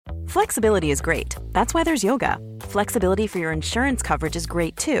Flexibility is great. That's why there's yoga. Flexibility for your insurance coverage is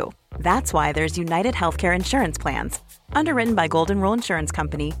great too. That's why there's United Healthcare Insurance Plans. Underwritten by Golden Rule Insurance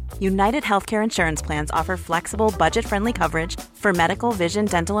Company, United Healthcare Insurance Plans offer flexible, budget-friendly coverage for medical, vision,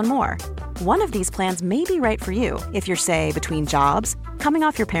 dental, and more. One of these plans may be right for you if you're, say, between jobs, coming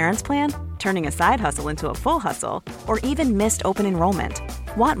off your parents' plan, turning a side hustle into a full hustle, or even missed open enrollment.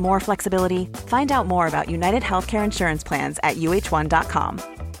 Want more flexibility? Find out more about United Healthcare Insurance Plans at uh1.com.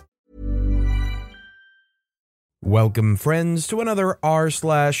 Welcome, friends, to another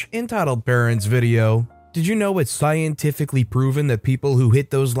rSlash Entitled Parents video. Did you know it's scientifically proven that people who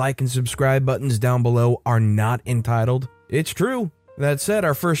hit those like and subscribe buttons down below are not entitled? It's true. That said,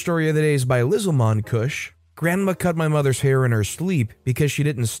 our first story of the day is by Lizelman Kush. Grandma cut my mother's hair in her sleep because she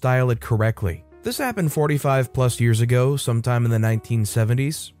didn't style it correctly. This happened 45 plus years ago, sometime in the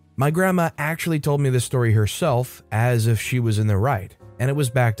 1970s. My grandma actually told me this story herself, as if she was in the right, and it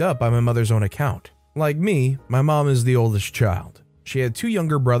was backed up by my mother's own account. Like me, my mom is the oldest child. She had 2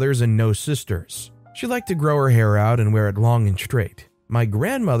 younger brothers and no sisters. She liked to grow her hair out and wear it long and straight. My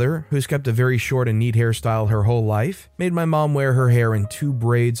grandmother, who's kept a very short and neat hairstyle her whole life, made my mom wear her hair in 2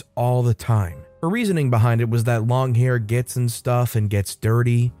 braids all the time. Her reasoning behind it was that long hair gets in stuff and gets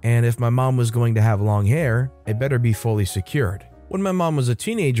dirty, and if my mom was going to have long hair, it better be fully secured. When my mom was a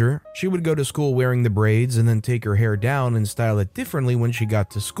teenager, she would go to school wearing the braids and then take her hair down and style it differently when she got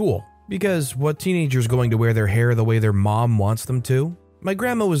to school. Because what teenager's going to wear their hair the way their mom wants them to? My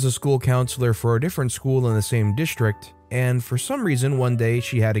grandma was a school counselor for a different school in the same district, and for some reason one day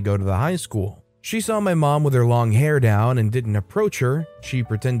she had to go to the high school. She saw my mom with her long hair down and didn't approach her. She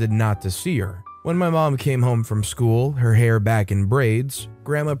pretended not to see her. When my mom came home from school, her hair back in braids,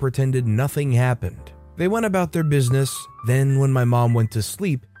 Grandma pretended nothing happened. They went about their business. Then when my mom went to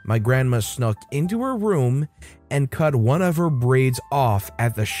sleep, my grandma snuck into her room and cut one of her braids off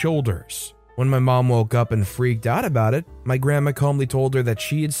at the shoulders. When my mom woke up and freaked out about it, my grandma calmly told her that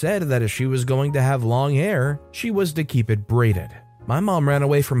she had said that if she was going to have long hair, she was to keep it braided. My mom ran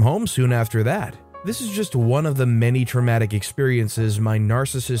away from home soon after that. This is just one of the many traumatic experiences my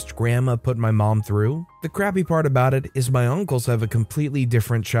narcissist grandma put my mom through. The crappy part about it is my uncles have a completely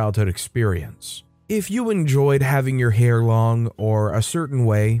different childhood experience. If you enjoyed having your hair long or a certain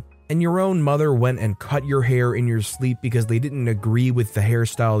way, and your own mother went and cut your hair in your sleep because they didn't agree with the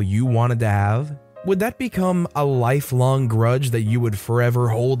hairstyle you wanted to have, would that become a lifelong grudge that you would forever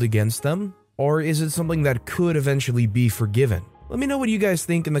hold against them? Or is it something that could eventually be forgiven? Let me know what you guys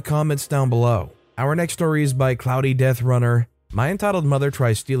think in the comments down below. Our next story is by Cloudy Death Runner. My entitled mother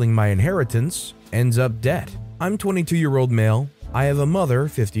tries stealing my inheritance, ends up dead. I'm 22-year-old male. I have a mother,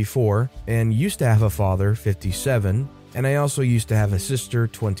 54, and used to have a father, 57, and I also used to have a sister,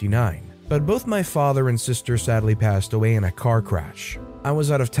 29. But both my father and sister sadly passed away in a car crash. I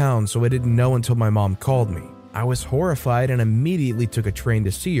was out of town, so I didn't know until my mom called me. I was horrified and immediately took a train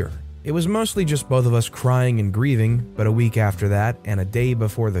to see her. It was mostly just both of us crying and grieving, but a week after that, and a day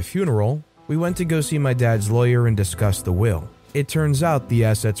before the funeral, we went to go see my dad's lawyer and discuss the will. It turns out the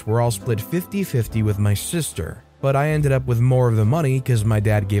assets were all split 50-50 with my sister, but I ended up with more of the money because my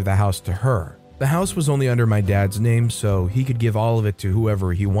dad gave the house to her. The house was only under my dad's name, so he could give all of it to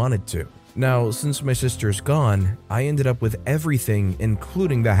whoever he wanted to. Now, since my sister's gone, I ended up with everything,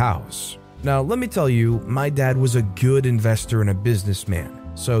 including the house. Now, let me tell you, my dad was a good investor and a businessman.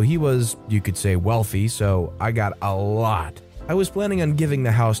 So he was, you could say, wealthy, so I got a lot. I was planning on giving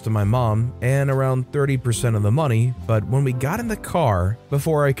the house to my mom and around 30% of the money, but when we got in the car,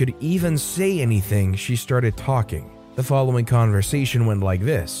 before I could even say anything, she started talking. The following conversation went like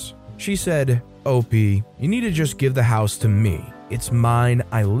this. She said, "OP, you need to just give the house to me. It's mine,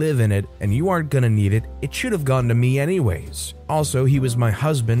 I live in it, and you aren't gonna need it. It should have gone to me anyways. Also, he was my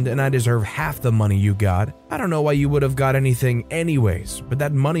husband and I deserve half the money you got. I don't know why you would have got anything anyways, but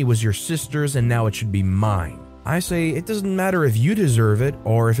that money was your sister's and now it should be mine." I say it doesn't matter if you deserve it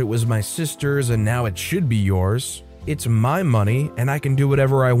or if it was my sister's and now it should be yours. It's my money and I can do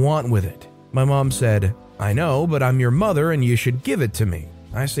whatever I want with it. My mom said, "I know, but I'm your mother and you should give it to me."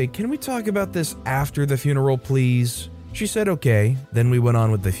 I say, "Can we talk about this after the funeral, please?" She said okay, then we went on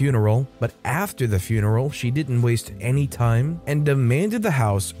with the funeral, but after the funeral, she didn't waste any time and demanded the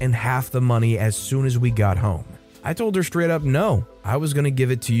house and half the money as soon as we got home. I told her straight up no, I was going to give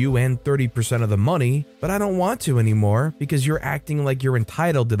it to you and 30% of the money, but I don't want to anymore because you're acting like you're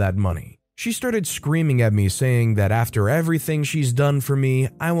entitled to that money. She started screaming at me saying that after everything she's done for me,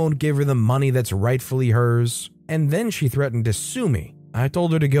 I won't give her the money that's rightfully hers, and then she threatened to sue me. I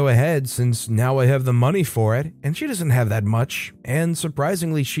told her to go ahead since now I have the money for it, and she doesn't have that much, and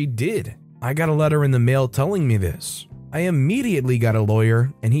surprisingly she did. I got a letter in the mail telling me this. I immediately got a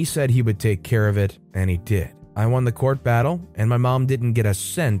lawyer, and he said he would take care of it, and he did. I won the court battle, and my mom didn't get a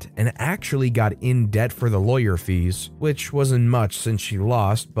cent and actually got in debt for the lawyer fees, which wasn't much since she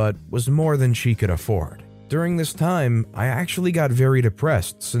lost, but was more than she could afford. During this time, I actually got very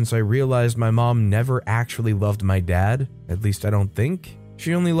depressed since I realized my mom never actually loved my dad, at least I don't think.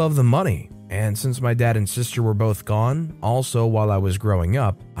 She only loved the money. And since my dad and sister were both gone, also while I was growing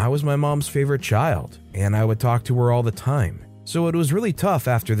up, I was my mom's favorite child, and I would talk to her all the time. So it was really tough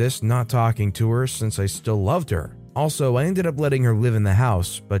after this not talking to her since I still loved her. Also, I ended up letting her live in the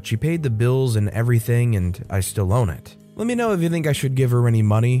house, but she paid the bills and everything, and I still own it. Let me know if you think I should give her any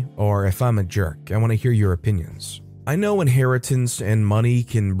money, or if I'm a jerk. I want to hear your opinions. I know inheritance and money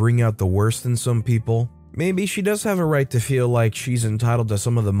can bring out the worst in some people. Maybe she does have a right to feel like she's entitled to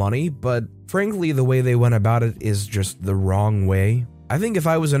some of the money, but frankly, the way they went about it is just the wrong way. I think if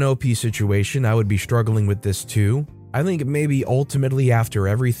I was in an OP situation, I would be struggling with this too. I think maybe ultimately after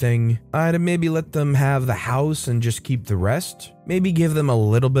everything, I'd maybe let them have the house and just keep the rest. Maybe give them a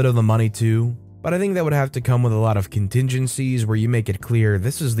little bit of the money too. But I think that would have to come with a lot of contingencies where you make it clear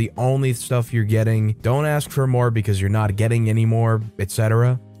this is the only stuff you're getting, don't ask for more because you're not getting any more,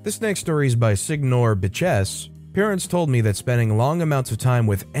 etc. This next story is by Signor Biches. Parents told me that spending long amounts of time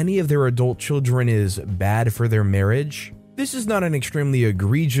with any of their adult children is bad for their marriage. This is not an extremely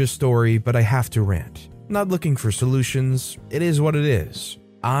egregious story, but I have to rant. Not looking for solutions, it is what it is.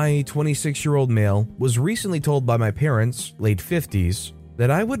 I, 26-year-old male, was recently told by my parents, late 50s, that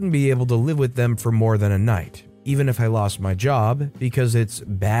I wouldn't be able to live with them for more than a night, even if I lost my job, because it's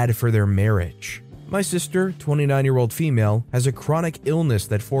bad for their marriage. My sister, 29-year-old female, has a chronic illness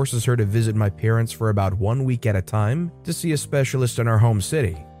that forces her to visit my parents for about 1 week at a time to see a specialist in our home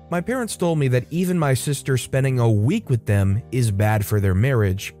city. My parents told me that even my sister spending a week with them is bad for their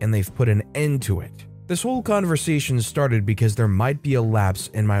marriage, and they've put an end to it. This whole conversation started because there might be a lapse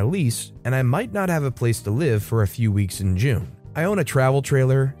in my lease, and I might not have a place to live for a few weeks in June. I own a travel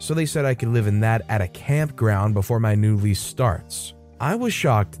trailer, so they said I could live in that at a campground before my new lease starts. I was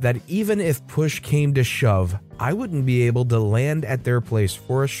shocked that even if push came to shove, I wouldn't be able to land at their place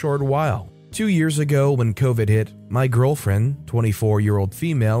for a short while. 2 years ago, when COVID hit, my girlfriend, 24-year-old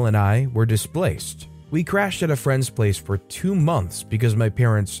female, and I were displaced. We crashed at a friend's place for 2 months because my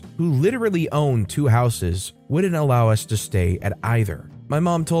parents, who literally own 2 houses, wouldn't allow us to stay at either. My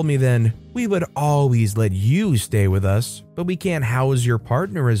mom told me then, "We would always let you stay with us, but we can't house your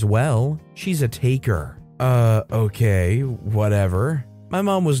partner as well. She's a taker." Okay, whatever. My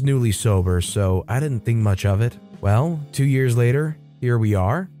mom was newly sober, so I didn't think much of it. Well, 2 years later, here we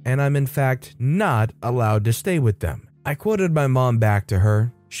are, and I'm in fact not allowed to stay with them. I quoted my mom back to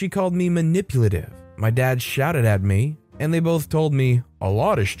her. She called me manipulative. My dad shouted at me, and they both told me, "A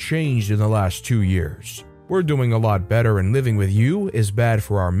lot has changed in the last 2 years. We're doing a lot better, and living with you is bad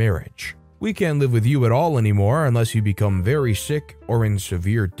for our marriage. We can't live with you at all anymore unless you become very sick or in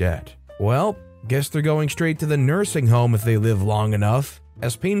severe debt." Well, guess they're going straight to the nursing home if they live long enough.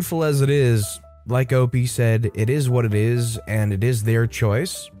 As painful as it is, like OP said, it is what it is, and it is their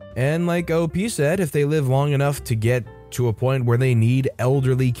choice. And like OP said, if they live long enough to get to a point where they need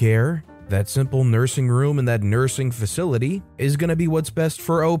elderly care, that simple nursing room in that nursing facility is going to be what's best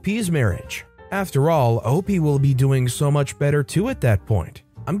for OP's marriage. After all, OP will be doing so much better too at that point.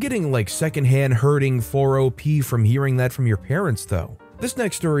 I'm getting like secondhand hurting for OP from hearing that from your parents though. This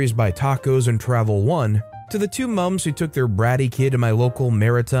next story is by Tacos and Travel 1. To the 2 mums who took their bratty kid to my local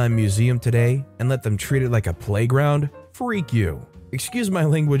maritime museum today and let them treat it like a playground, freak you. Excuse my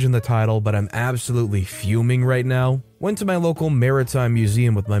language in the title, but I'm absolutely fuming right now. Went to my local maritime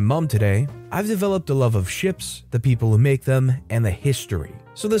museum with my mom today. I've developed a love of ships, the people who make them, and the history.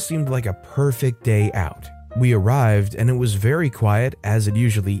 So this seemed like a perfect day out. We arrived and it was very quiet, as it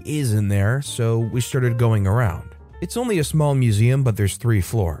usually is in there, so we started going around. It's only a small museum, but there's 3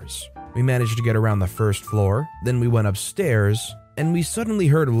 floors. We managed to get around the first floor, then we went upstairs, and we suddenly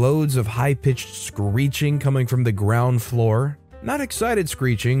heard loads of high-pitched screeching coming from the ground floor. Not excited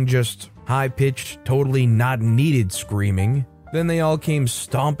screeching, just high-pitched, totally not needed screaming. Then they all came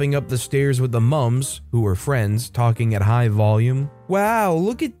stomping up the stairs with the mums, who were friends, talking at high volume. "Wow,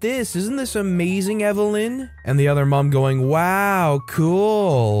 look at this, isn't this amazing, Evelyn?" And the other mum going, "Wow,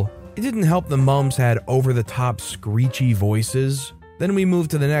 cool." It didn't help the mums had over-the-top screechy voices. Then we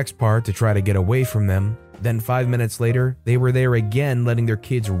moved to the next part to try to get away from them. Then 5 minutes later, they were there again letting their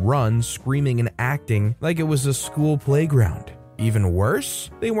kids run, screaming and acting like it was a school playground. Even worse,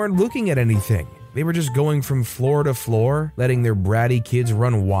 they weren't looking at anything. They were just going from floor to floor, letting their bratty kids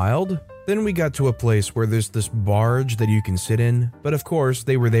run wild. Then we got to a place where there's this barge that you can sit in, but of course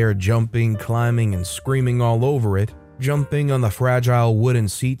they were there jumping, climbing, and screaming all over it. jumping on the fragile wooden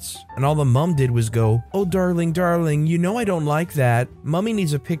seats, and all the mom did was go, "Oh darling, darling, you know I don't like that. Mommy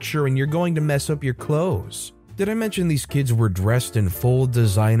needs a picture and you're going to mess up your clothes." Did I mention these kids were dressed in full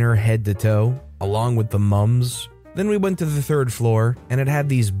designer head to toe, along with the mums? Then we went to the third floor, and it had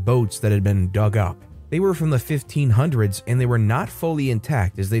these boats that had been dug up. They were from the 1500s, and they were not fully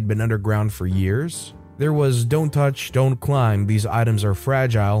intact as they'd been underground for years. There was "Don't touch, don't climb, these items are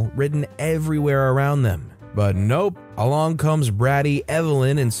fragile" written everywhere around them. But nope, along comes bratty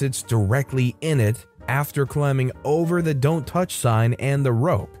Evelyn and sits directly in it after climbing over the "Don't touch" sign and the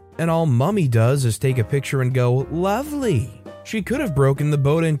rope. And all Mummy does is take a picture and go, "Lovely." She could have broken the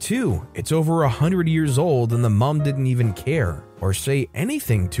boat in two. It's over 100 years old and the mom didn't even care or say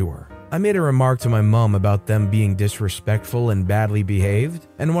anything to her. I made a remark to my mom about them being disrespectful and badly behaved,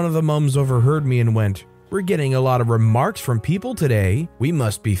 and one of the mums overheard me and went, "We're getting a lot of remarks from people today. We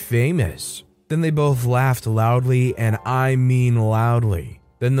must be famous." Then they both laughed loudly, and I mean loudly.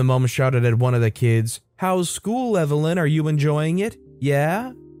 Then the mom shouted at one of the kids, "How's school, Evelyn? Are you enjoying it?"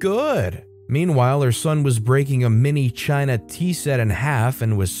 "Yeah? Good." Meanwhile, her son was breaking a mini China tea set in half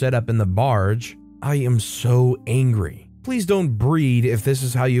and was set up in the barge. I am so angry. Please don't breed if this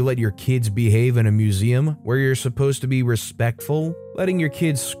is how you let your kids behave in a museum where you're supposed to be respectful. Letting your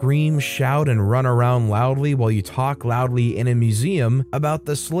kids scream, shout, and run around loudly while you talk loudly in a museum about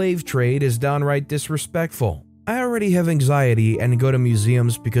the slave trade is downright disrespectful. I already have anxiety and go to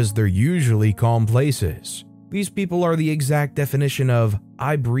museums because they're usually calm places. These people are the exact definition of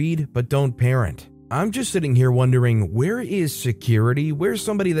 "I breed but don't parent." I'm just sitting here wondering, where is security? Where's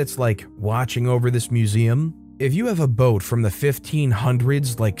somebody that's like watching over this museum? If you have a boat from the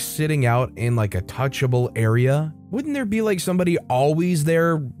 1500s like sitting out in like a touchable area, wouldn't there be like somebody always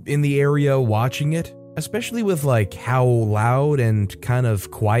there in the area watching it? Especially with like how loud and kind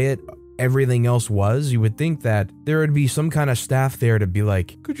of quiet everything else was, you would think that there would be some kind of staff there to be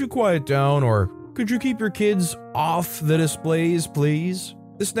like, "Could you quiet down?" or "Could you keep your kids off the displays, please?"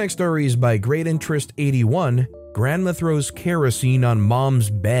 This next story is by Great Interest 81, Grandma Throws Kerosene on Mom's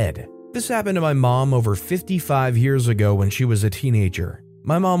Bed. This happened to my mom over 55 years ago when she was a teenager.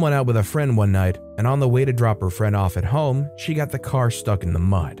 My mom went out with a friend one night, and on the way to drop her friend off at home, she got the car stuck in the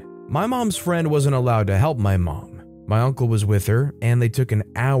mud. My mom's friend wasn't allowed to help my mom. My uncle was with her, and they took an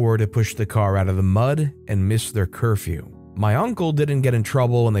hour to push the car out of the mud and missed their curfew. My uncle didn't get in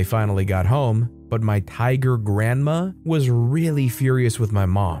trouble when they finally got home, but my tiger grandma was really furious with my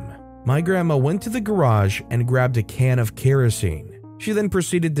mom. My grandma went to the garage and grabbed a can of kerosene. She then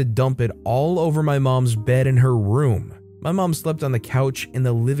proceeded to dump it all over my mom's bed in her room. My mom slept on the couch in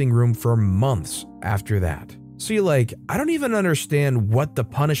the living room for months after that. See, like, I don't even understand what the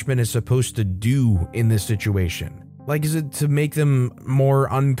punishment is supposed to do in this situation. Like, is it to make them more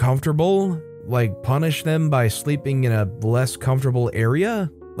uncomfortable? Like, punish them by sleeping in a less comfortable area?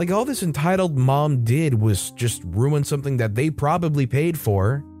 Like, all this entitled mom did was just ruin something that they probably paid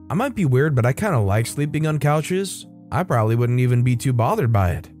for. I might be weird, but I kind of like sleeping on couches. I probably wouldn't even be too bothered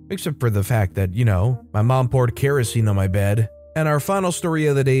by it, except for the fact that, my mom poured kerosene on my bed. And our final story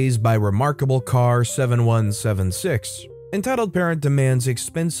of the day is by Remarkable Car 7176. Entitled parent demands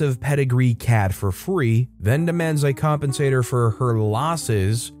expensive pedigree cat for free, then demands I compensate her for her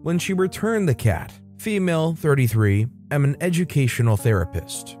losses when she returned the cat. Female, 33, am an educational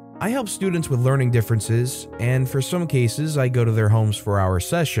therapist. I help students with learning differences, and for some cases, I go to their homes for our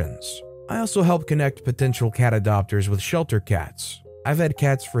sessions. I also help connect potential cat adopters with shelter cats. I've had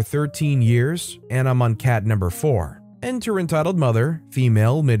cats for 13 years, and I'm on cat number 4. Enter entitled mother,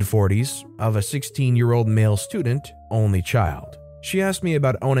 female, mid-40s, of a 16-year-old male student, only child. She asked me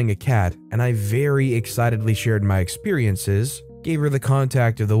about owning a cat, and I very excitedly shared my experiences, gave her the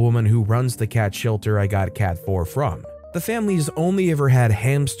contact of the woman who runs the cat shelter I got cat 4 from. The family's only ever had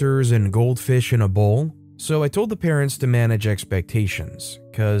hamsters and goldfish in a bowl, so I told the parents to manage expectations,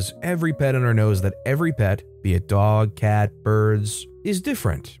 cause every pet owner knows that every pet, be it dog, cat, birds, is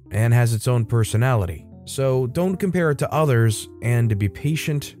different and has its own personality. So don't compare it to others, and to be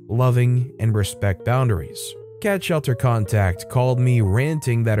patient, loving, and respect boundaries. Cat shelter contact called me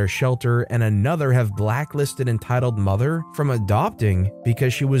ranting that her shelter and another have blacklisted entitled mother from adopting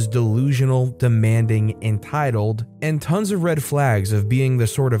because she was delusional, demanding, entitled, and tons of red flags of being the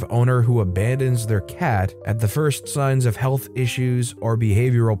sort of owner who abandons their cat at the first signs of health issues or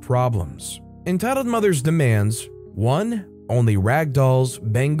behavioral problems. Entitled mother's demands: 1. Only ragdolls,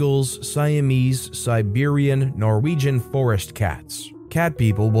 Bengals, Siamese, Siberian, Norwegian forest cats. Cat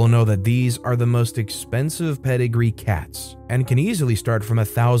people will know that these are the most expensive pedigree cats and can easily start from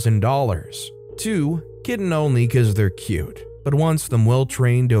 $1,000. 2. Kitten only because they're cute, but wants them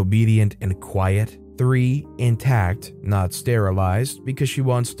well-trained, obedient, and quiet. 3. Intact, not sterilized, because she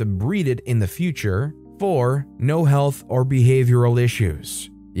wants to breed it in the future. 4. No health or behavioral issues.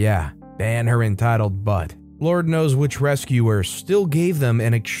 Yeah, ban her entitled butt. Lord knows which rescuer still gave them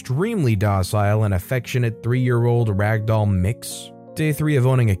an extremely docile and affectionate 3-year-old ragdoll mix. Day 3 of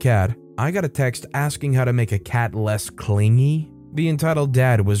owning a cat, I got a text asking how to make a cat less clingy. The entitled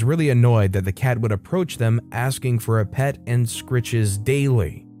dad was really annoyed that the cat would approach them asking for a pet and scritches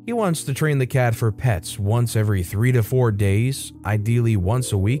daily. He wants to train the cat for pets once every 3 to 4 days, ideally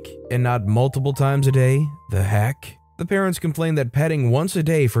once a week, and not multiple times a day. The heck? The parents complain that petting once a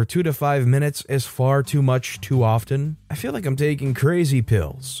day for 2 to 5 minutes is far too much too often. I feel like I'm taking crazy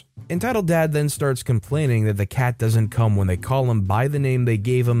pills. Entitled dad then starts complaining that the cat doesn't come when they call him by the name they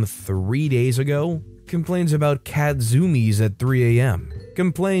gave him 3 days ago. Complains about cat zoomies at 3 a.m.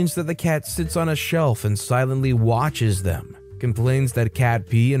 Complains that the cat sits on a shelf and silently watches them. Complains that cat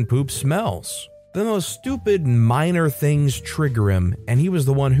pee and poop smells. The most stupid minor things trigger him, and he was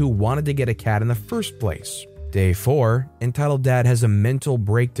the one who wanted to get a cat in the first place. Day 4, entitled dad has a mental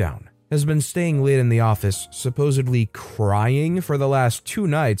breakdown. Has been staying late in the office, supposedly crying for the last 2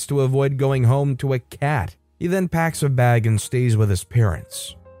 nights to avoid going home to a cat. He then packs a bag and stays with his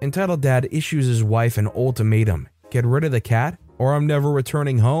parents. Entitled dad issues his wife an ultimatum: get rid of the cat or I'm never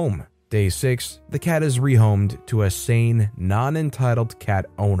returning home. Day 6, the cat is rehomed to a sane, non-entitled cat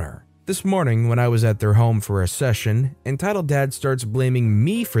owner. This morning, when I was at their home for a session, entitled dad starts blaming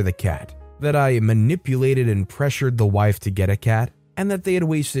me for the cat, that I manipulated and pressured the wife to get a cat, and that they had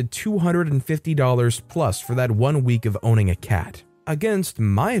wasted $250 plus for that 1 week of owning a cat. Against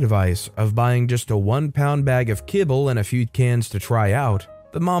my advice of buying just a 1-pound bag of kibble and a few cans to try out,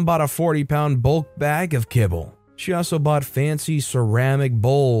 the mom bought a 40-pound bulk bag of kibble. She also bought fancy ceramic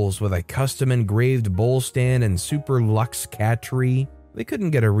bowls with a custom engraved bowl stand and super luxe cat tree. They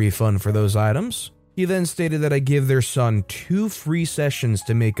couldn't get a refund for those items. He then stated that I give their son 2 free sessions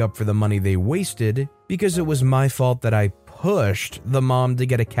to make up for the money they wasted because it was my fault that I pushed the mom to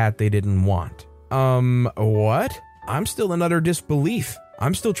get a cat they didn't want. What? I'm still in utter disbelief.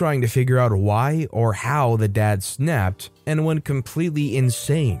 I'm still trying to figure out why or how the dad snapped and went completely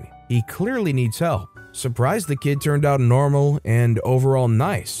insane. He clearly needs help. Surprised the kid turned out normal and overall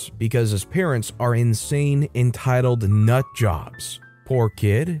nice because his parents are insane, entitled nut jobs. Poor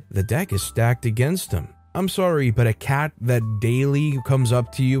kid, the deck is stacked against him. I'm sorry, but a cat that daily comes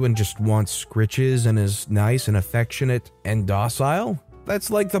up to you and just wants scritches and is nice and affectionate and docile?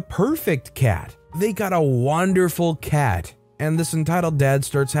 That's like the perfect cat. They got a wonderful cat. And this entitled dad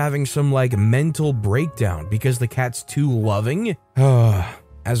starts having some mental breakdown because the cat's too loving?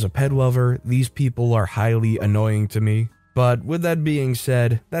 As a pet lover, these people are highly annoying to me. But with that being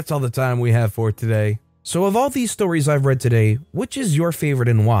said, that's all the time we have for today. So of all these stories I've read today, which is your favorite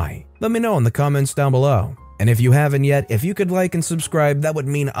and why? Let me know in the comments down below. And if you haven't yet, if you could like and subscribe, that would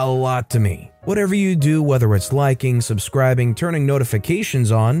mean a lot to me. Whatever you do, whether it's liking, subscribing, turning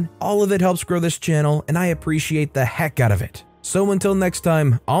notifications on, all of it helps grow this channel and I appreciate the heck out of it. So until next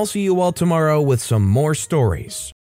time, I'll see you all tomorrow with some more stories.